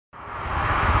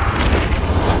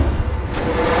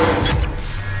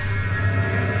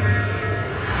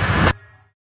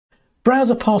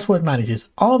Browser password managers,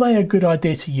 are they a good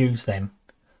idea to use them?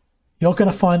 You're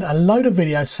going to find a load of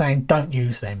videos saying don't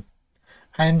use them.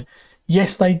 And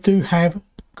yes, they do have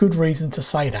good reason to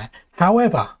say that.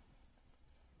 However,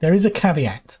 there is a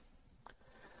caveat.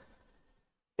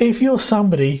 If you're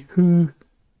somebody who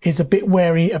is a bit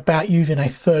wary about using a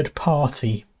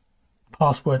third-party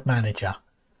password manager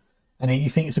and you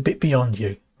think it's a bit beyond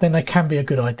you, then they can be a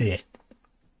good idea.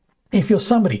 If you're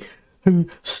somebody who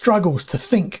struggles to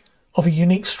think of a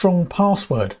unique, strong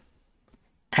password,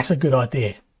 that's a good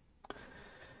idea.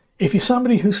 If you're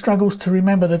somebody who struggles to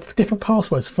remember the different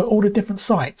passwords for all the different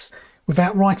sites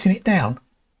without writing it down,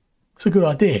 it's a good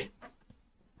idea.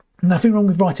 Nothing wrong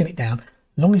with writing it down,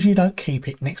 as long as you don't keep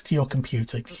it next to your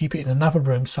computer. Keep it in another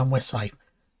room somewhere safe.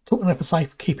 Talking about a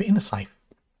safe, keep it in a safe.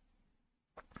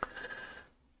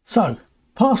 So,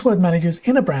 password managers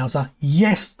in a browser,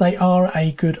 yes, they are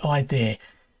a good idea.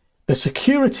 The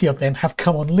security of them have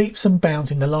come on leaps and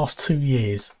bounds in the last 2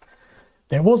 years.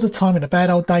 There was a time in the bad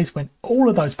old days when all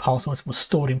of those passwords were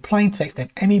stored in plain text and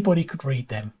anybody could read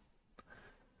them.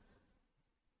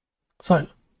 So,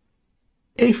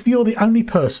 if you're the only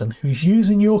person who's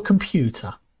using your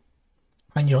computer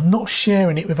and you're not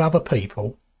sharing it with other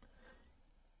people,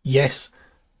 yes,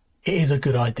 it is a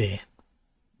good idea.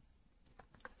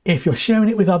 If you're sharing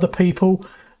it with other people,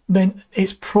 then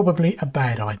it's probably a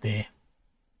bad idea.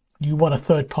 You want a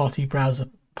third-party browser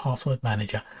password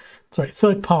manager. Sorry,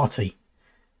 third-party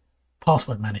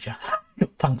password manager.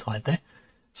 Got tongue-tied there.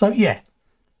 So yeah,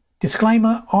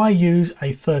 disclaimer, I use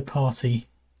a third-party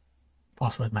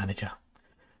password manager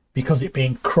because it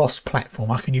being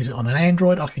cross-platform. I can use it on an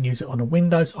Android, I can use it on a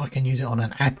Windows, I can use it on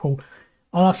an Apple,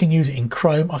 and I can use it in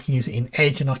Chrome, I can use it in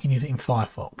Edge, and I can use it in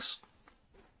Firefox.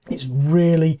 It's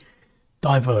really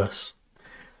diverse.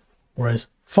 Whereas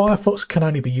Firefox can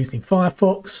only be used in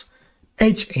Firefox,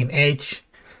 Edge in Edge,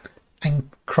 and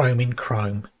Chrome in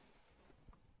Chrome.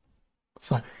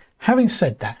 So, having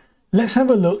said that, let's have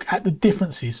a look at the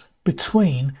differences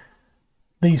between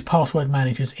these password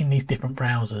managers in these different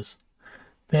browsers.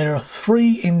 There are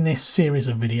 3 in this series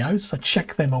of videos, so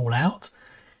check them all out,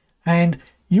 and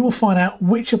you will find out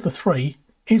which of the 3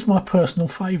 is my personal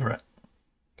favourite.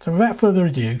 So without further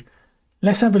ado,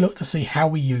 let's have a look to see how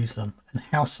we use them and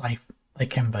how safe they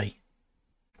can be.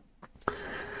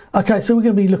 Okay, so we're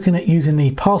going to be looking at using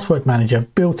the password manager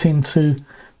built into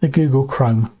the Google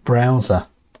Chrome browser.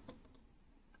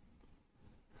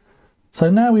 So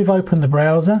now we've opened the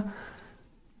browser,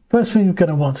 first thing we're going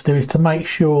to want to do is to make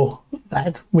sure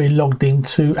that we're logged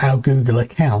into our Google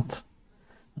account.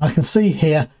 I can see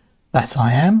here that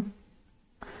I am.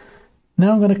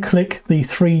 Now I'm going to click the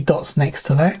 3 dots next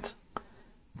to that,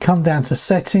 come down to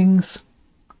settings,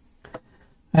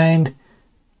 and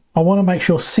I want to make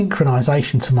sure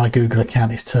synchronization to my Google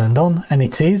account is turned on, and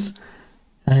it is.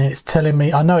 And it's telling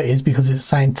me, I know it is because it's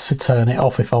saying to turn it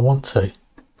off if I want to.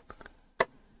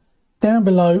 Down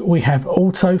below we have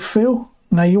autofill.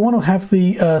 Now you want to have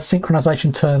the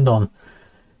synchronization turned on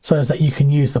so as that you can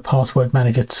use the password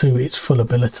manager to its full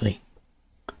ability.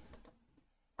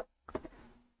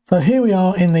 So here we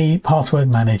are in the password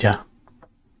manager.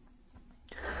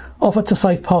 Offer to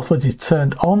save passwords is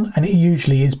turned on, and it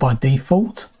usually is by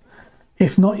default.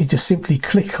 If not, you just simply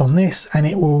click on this and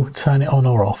it will turn it on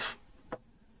or off.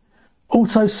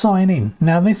 Auto sign in.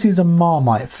 Now this is a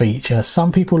Marmite feature.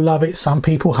 Some people love it, some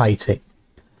people hate it.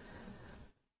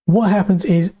 What happens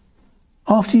is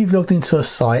after you've logged into a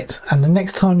site and the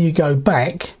next time you go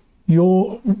back,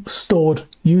 your stored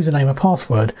username and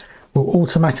password will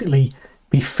automatically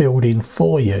be filled in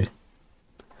for you.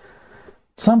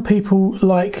 Some people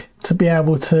like to be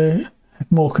able to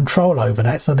have more control over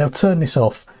that, so they'll turn this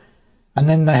off and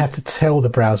then they have to tell the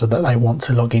browser that they want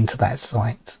to log into that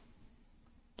site.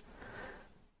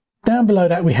 Down below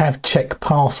that we have check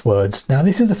passwords. Now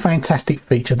this is a fantastic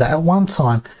feature that at one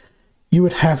time you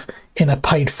would have in a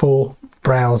paid for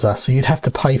browser, so you'd have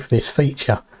to pay for this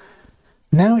feature.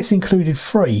 Now it's included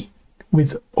free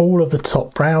with all of the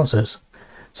top browsers.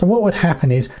 So what would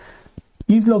happen is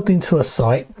you've logged into a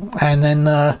site and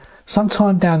then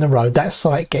sometime down the road that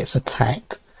site gets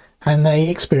attacked and they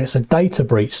experience a data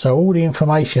breach, so all the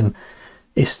information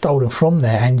is stolen from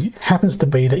there, and it happens to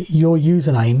be that your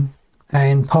username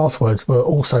and passwords were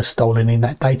also stolen in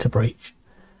that data breach.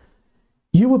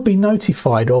 You would be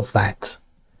notified of that,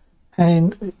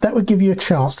 and that would give you a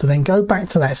chance to then go back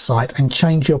to that site and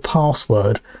change your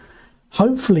password,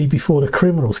 hopefully before the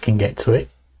criminals can get to it.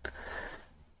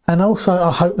 And also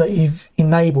I hope that you've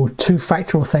enabled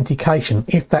two-factor authentication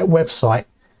if that website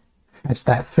has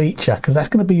that feature, because that's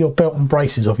going to be your belt and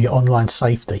braces of your online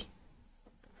safety.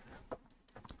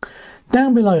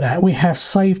 Down below that we have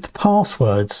saved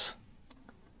passwords.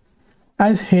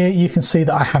 As here you can see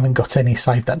that I haven't got any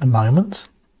saved at the moment.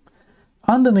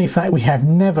 Underneath that we have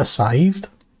never saved.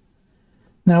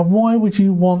 Now why would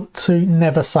you want to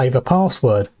never save a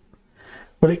password?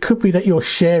 Well, it could be that you're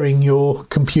sharing your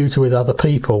computer with other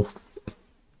people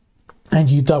and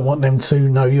you don't want them to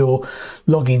know your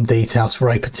login details for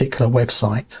a particular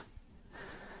website.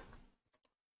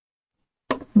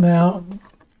 Now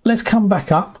let's come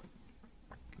back up.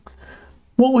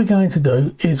 What we're going to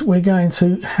do is we're going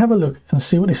to have a look and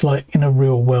see what it's like in a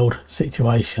real world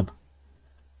situation.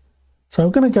 So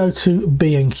we're going to go to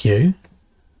B&Q.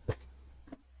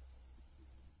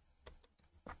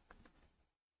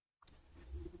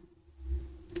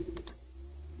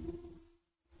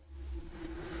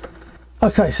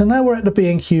 Okay, so now we're at the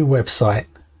B&Q website.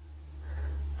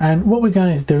 And what we're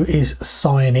going to do is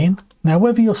sign in. Now,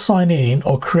 whether you're signing in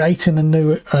or creating a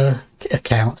new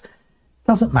account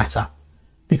doesn't matter,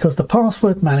 because the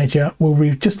password manager will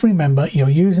just remember your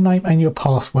username and your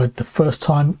password the first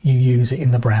time you use it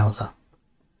in the browser.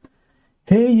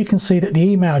 Here you can see that the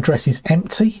email address is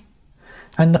empty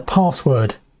and the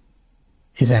password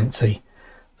is empty.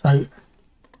 So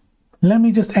let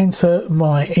me just enter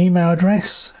my email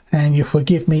address, and you'll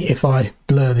forgive me if I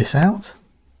blur this out.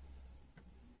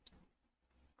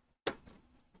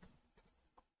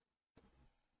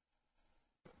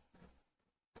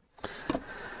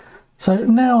 So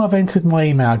now I've entered my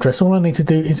email address, all I need to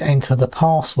do is enter the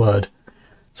password.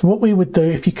 So what we would do,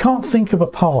 if you can't think of a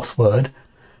password,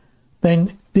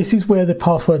 then this is where the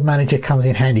password manager comes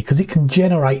in handy, because it can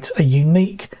generate a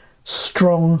unique,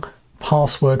 strong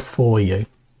password for you.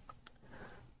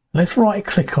 Let's right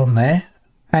click on there,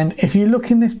 and if you look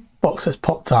in this box that's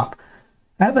popped up,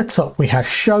 at the top we have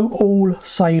show all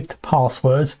saved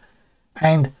passwords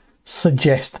and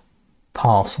suggest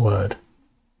password.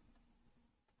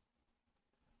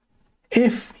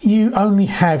 If you only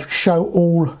have show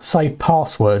all saved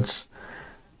passwords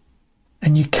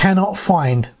and you cannot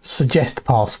find suggest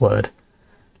password,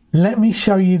 let me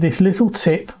show you this little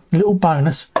tip, little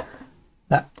bonus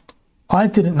that I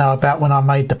didn't know about when I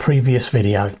made the previous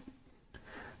video.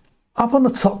 Up on the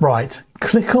top right,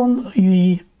 click on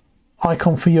the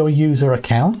icon for your user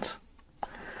account.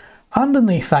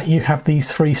 Underneath that you have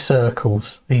these three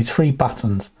circles, these three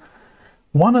buttons.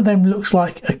 One of them looks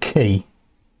like a key.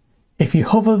 If you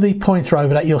hover the pointer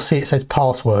over that, you'll see it says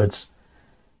passwords.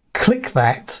 Click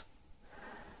that,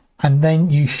 and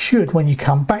then you should, when you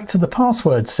come back to the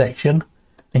password section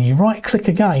and you right click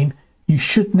again, you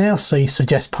should now see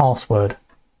suggest password.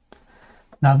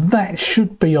 Now that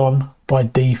should be on by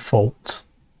default,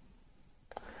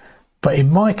 but in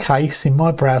my case, in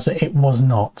my browser, it was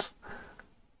not.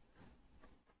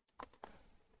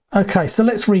 Okay, so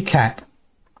let's recap.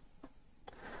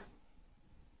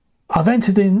 I've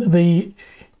entered in the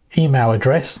email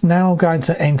address. Now I'm going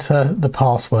to enter the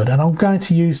password, and I'm going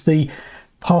to use the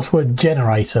password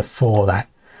generator for that.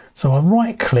 So I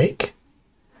right click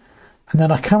and then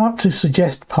I come up to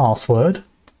suggest password,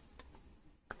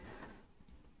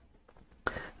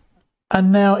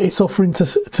 and now it's offering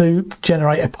to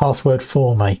generate a password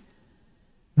for me.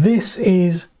 This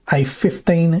is a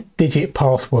 15-digit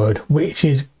password, which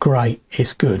is great.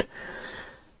 It's good,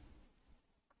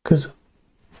 because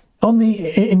on the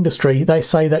industry, they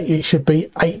say that it should be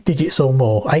 8 digits or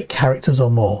more, 8 characters or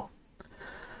more.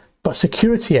 But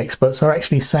security experts are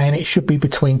actually saying it should be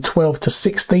between 12 to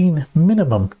 16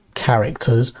 minimum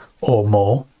characters or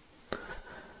more.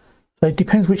 So it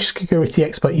depends which security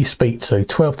expert you speak to,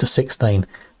 12 to 16.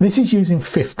 This is using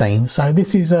 15, so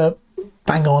this is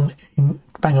bang on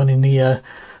in the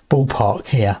ballpark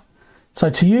here. So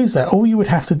to use that, all you would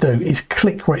have to do is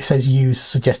click where it says use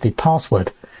suggested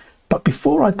password. But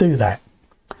before I do that,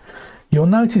 you'll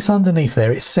notice underneath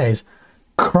there it says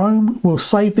Chrome will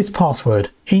save this password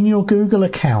in your Google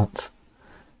account.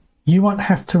 You won't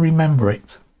have to remember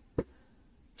it.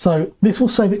 So this will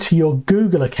save it to your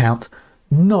Google account,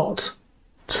 not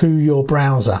to your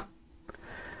browser.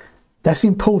 That's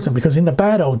important, because in the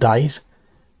bad old days,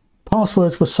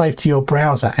 passwords were saved to your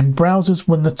browser, and browsers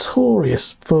were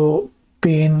notorious for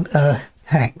being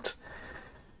hacked.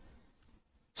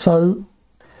 So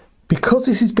because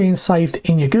this is being saved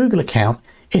in your Google account,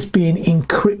 it's being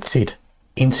encrypted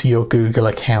into your Google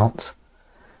account.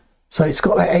 So it's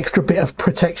got that extra bit of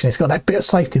protection. It's got that bit of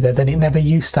safety there that it never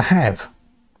used to have,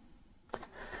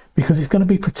 because it's going to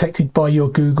be protected by your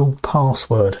Google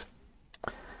password.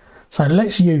 So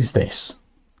let's use this.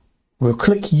 We'll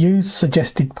click use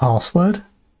suggested password.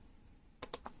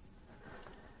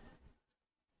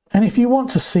 And if you want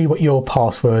to see what your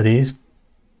password is,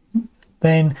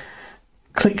 then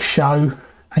click show,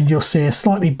 and you'll see a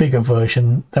slightly bigger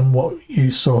version than what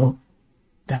you saw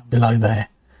down below there.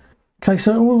 Okay,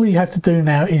 so all we have to do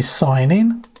now is sign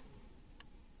in.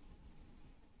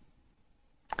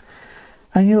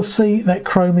 And you'll see that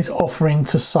Chrome is offering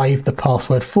to save the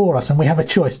password for us, and we have a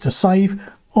choice to save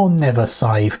or never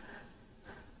save.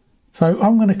 So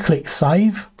I'm going to click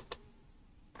save,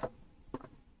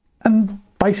 and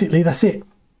basically that's it.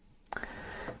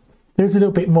 There's a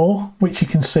little bit more which you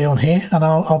can see on here, and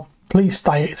I'll please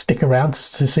stick around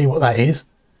to see what that is.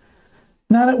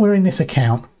 Now that we're in this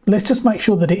account, let's just make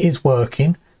sure that it is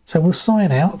working. So we'll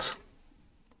sign out.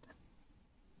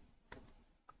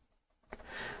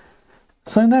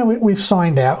 So now we've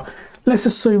signed out. Let's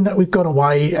assume that we've gone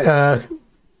away,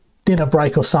 dinner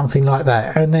break or something like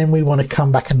that, and then we want to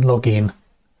come back and log in.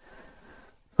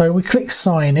 So we click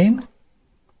sign in,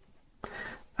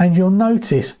 and you'll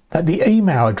notice that the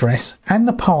email address and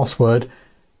the password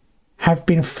have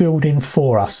been filled in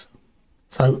for us.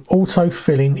 So auto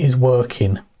filling is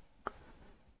working.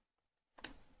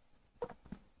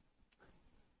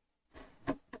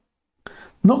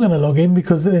 Not going to log in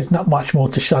because there's not much more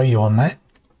to show you on that.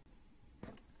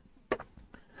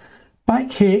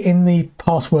 Back here in the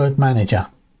password manager,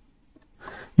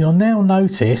 you'll now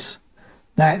notice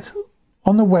that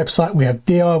on the website we have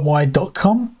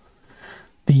diy.com,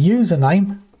 the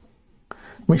username,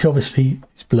 which obviously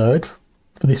is blurred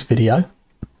for this video,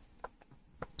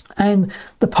 and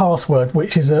the password,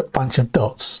 which is a bunch of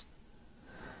dots.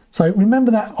 So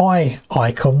remember that eye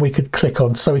icon we could click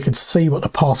on so we could see what the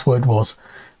password was.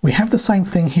 We have the same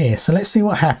thing here, so let's see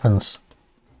what happens.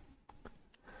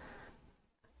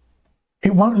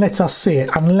 It won't let us see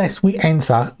it unless we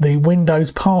enter the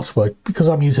Windows password, because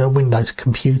I'm using a Windows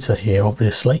computer here,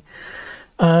 obviously.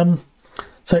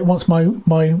 So it wants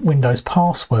my Windows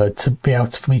password to be able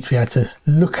to, for me to be able to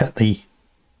look at the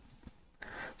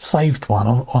saved one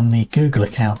on the Google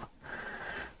account.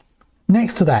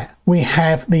 Next to that, we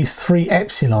have these three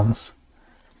epsilons.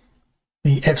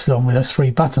 The epsilon with those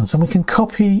three buttons, and we can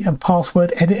copy and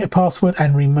password, edit a password,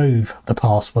 and remove the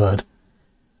password.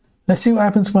 Let's see what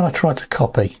happens when I try to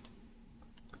copy.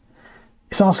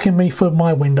 It's asking me for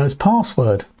my Windows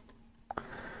password.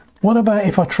 What about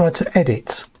if I try to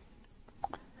edit?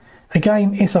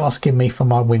 Again, it's asking me for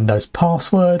my Windows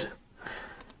password,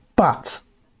 but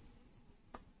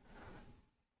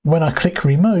when I click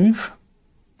remove,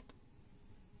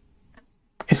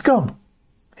 it's gone.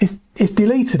 It's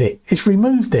deleted it. It's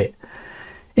removed it.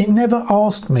 It never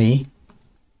asked me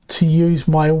to use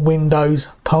my Windows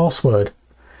password.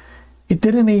 It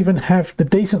didn't even have the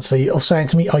decency of saying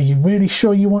to me, are you really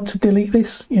sure you want to delete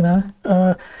this? You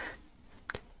know,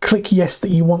 click yes that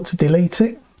you want to delete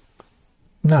it.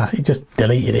 No, it just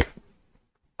deleted it.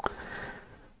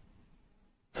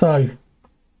 So,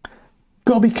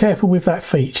 got to be careful with that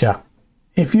feature.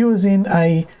 If you was in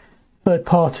a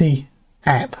third-party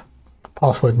app,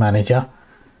 password manager,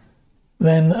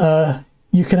 then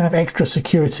you can have extra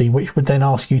security, which would then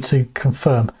ask you to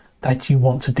confirm that you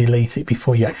want to delete it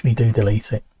before you actually do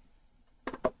delete it.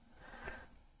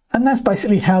 And that's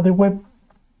basically how the web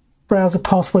browser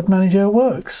password manager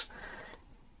works.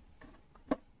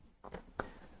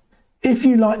 If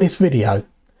you like this video,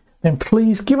 then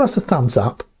please give us a thumbs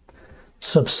up,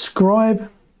 subscribe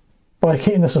by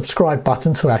hitting the subscribe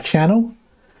button to our channel,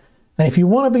 and if you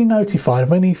want to be notified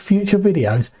of any future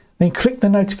videos, then click the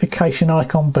notification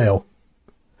icon bell.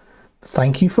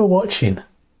 Thank you for watching.